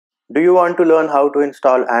Do you want to learn how to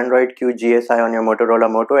install Android Q GSI on your Motorola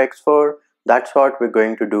Moto X4? That's what we're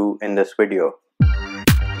going to do in this video.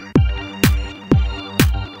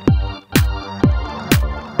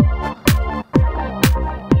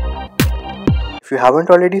 If you haven't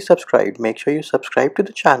already subscribed, make sure you subscribe to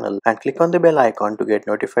the channel and click on the bell icon to get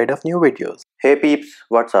notified of new videos. Hey peeps,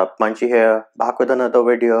 what's up? Munchy here, back with another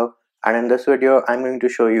video, and in this video I'm going to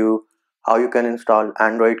show you how you can install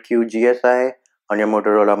Android Q GSI on your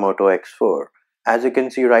Motorola Moto X4. As you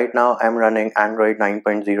can see right now, I'm running Android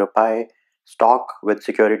 9.0 Pie stock with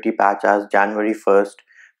security patch as January 1st,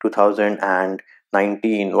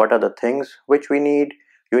 2019. What are the things which we need?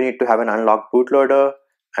 You need to have an unlocked bootloader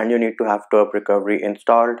and you need to have TWRP recovery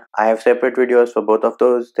installed. I have separate videos for both of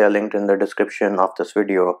those. They are linked in the description of this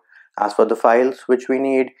video. As for the files which we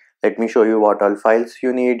need, let me show you what all files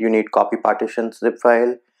you need. You need copy partitions zip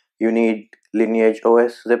file, you need lineage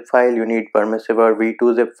OS zip file, you need permissiver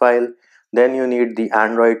v2 zip file, then you need the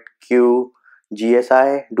Android Q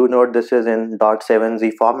GSI. Do note this is in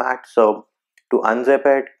 .7z format, so to unzip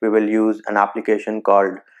it we will use an application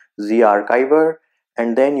called zarchiver,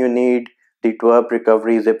 and then you need the TWRP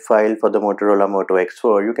recovery zip file for the Motorola Moto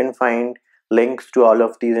X4. You can find links to all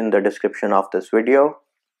of these in the description of this video.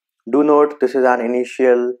 Do note this is an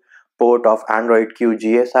initial port of Android Q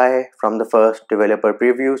GSI from the first developer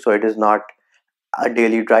preview, so it is not a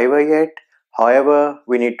daily driver yet. However,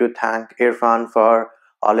 we need to thank Irfan for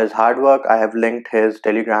all his hard work. I have linked his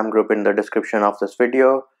Telegram group in the description of this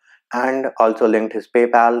video and also linked his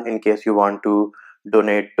PayPal in case you want to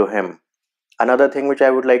donate to him. Another thing which I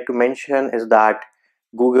would like to mention is that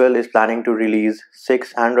Google is planning to release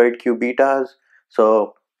 6 Android Q betas.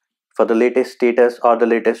 So for the latest status or the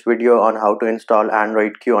latest video on how to install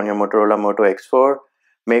Android Q on your Motorola Moto X4,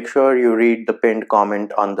 make sure you read the pinned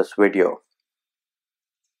comment on this video.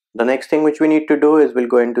 The next thing which we need to do is we'll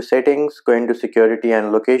go into settings, go into security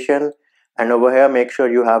and location, and over here make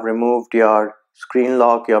sure you have removed your screen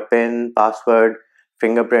lock, your PIN, password,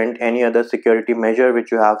 fingerprint, any other security measure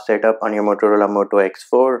which you have set up on your Motorola Moto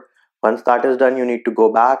X4. Once that is done, you need to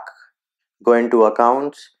go back, go into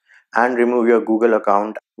accounts and remove your Google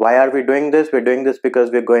account. Why are we doing this? We're doing this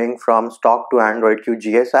because we're going from stock to Android Q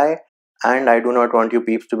GSI, and I do not want you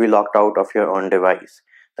peeps to be locked out of your own device.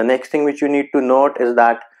 The next thing which you need to note is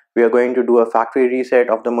that we are going to do a factory reset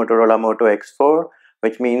of the Motorola Moto X4,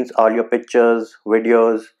 which means all your pictures,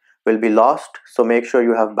 videos will be lost. So make sure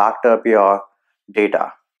you have backed up your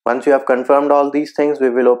data. Once you have confirmed all these things, we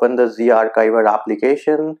will open the zarchiver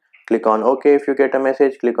application. Click on OK if you get a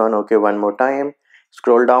message. Click on OK one more time.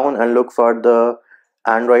 Scroll down and look for the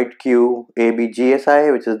Android Q AB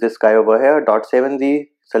GSI, which is this guy over here, .7z.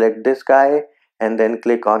 Select this guy and then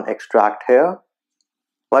click on extract here.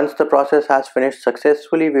 Once the process has finished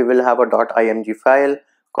successfully, we will have a .img file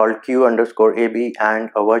called q_ab and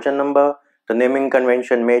a version number. The naming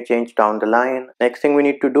convention may change down the line. Next thing we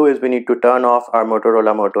need to do is we need to turn off our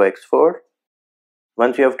Motorola Moto X4.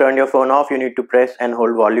 Once you have turned your phone off, you need to press and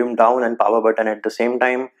hold volume down and power button at the same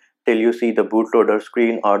time till you see the bootloader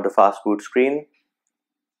screen or the fast boot screen.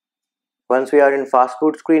 Once we are in fast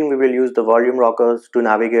boot screen, we will use the volume rockers to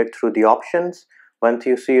navigate through the options. Once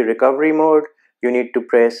you see recovery mode, you need to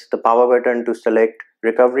press the power button to select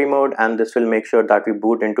recovery mode, and this will make sure that we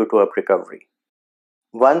boot into TWRP recovery.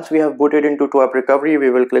 Once we have booted into TWRP recovery, we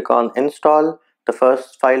will click on install. The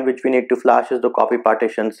first file which we need to flash is the copy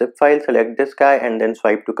partition zip file. Select this guy and then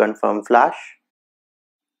swipe to confirm flash.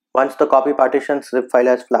 Once the copy partition zip file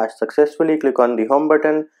has flashed successfully, click on the home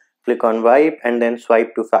button, click on wipe and then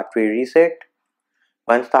swipe to factory reset.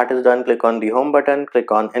 Once that is done, click on the home button,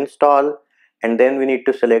 click on install, and then we need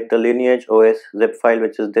to select the lineage OS zip file,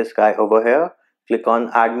 which is this guy over here. Click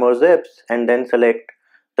on add more zips and then select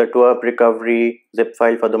the TWRP recovery zip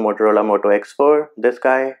file for the Motorola Moto X4, this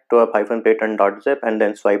guy, TWRP-patent.zip, and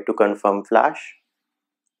then swipe to confirm flash.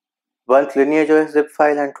 Once lineage OS zip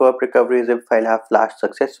file and TWRP recovery zip file have flashed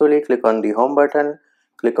successfully, click on the home button,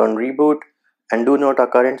 click on reboot, and do note our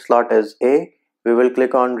current slot is A. We will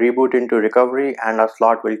click on reboot into recovery and our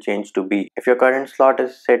slot will change to B. If your current slot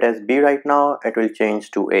is set as B right now, it will change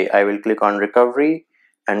to A. I will click on recovery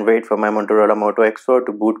and wait for my Motorola Moto X4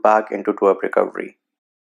 to boot back into TWRP recovery.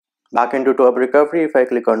 Back into TWRP recovery, if I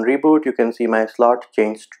click on reboot, you can see my slot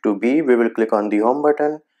changed to B. We will click on the home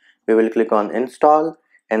button, we will click on install,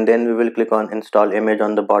 and then we will click on install image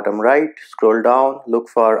on the bottom right. Scroll down, look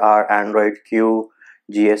for our Android Q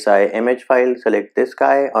GSI image file, select this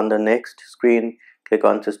guy. On the next screen, click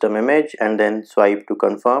on system image and then swipe to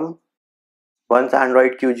confirm. Once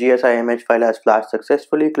Android Q GSI image file has flashed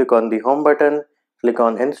successfully, click on the home button, click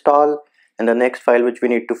on install, And the next file which we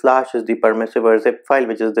need to flash is the permissive or zip file,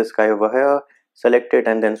 which is this guy over here. Select it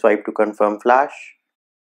and then swipe to confirm flash.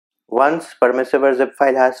 Once permissive or zip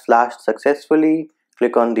file has flashed successfully,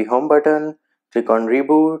 click on the home button, click on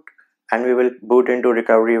reboot, and we will boot into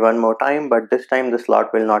recovery one more time, but this time the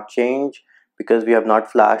slot will not change because we have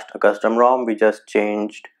not flashed a custom ROM, we just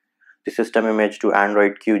changed the system image to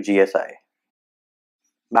Android Q GSI.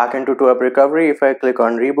 Back into app recovery, if I click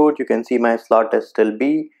on reboot, you can see my slot is still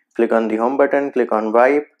B. Click on the home button, click on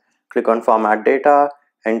wipe, click on format data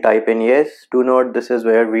and type in yes. Do note this is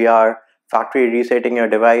where we are factory resetting your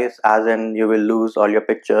device, as in you will lose all your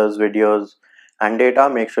pictures, videos and data.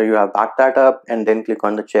 Make sure you have backed that up and then click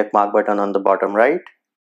on the check mark button on the bottom right.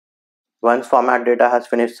 Once format data has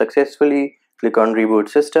finished successfully, click on reboot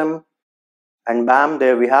system. And bam,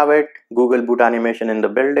 there we have it, Google boot animation in the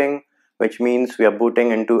building, which means we are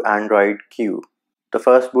booting into Android Q. The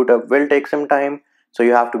first boot up will take some time, so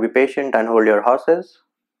you have to be patient and hold your horses.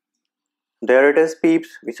 There it is peeps,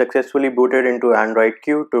 we successfully booted into Android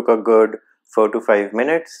Q, took a good 4 to 5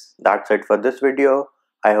 minutes. That's it for this video.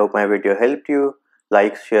 I hope my video helped you.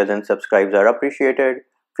 Likes, shares and subscribes are appreciated.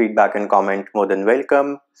 Feedback and comment more than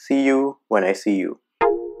welcome. See you when I see you.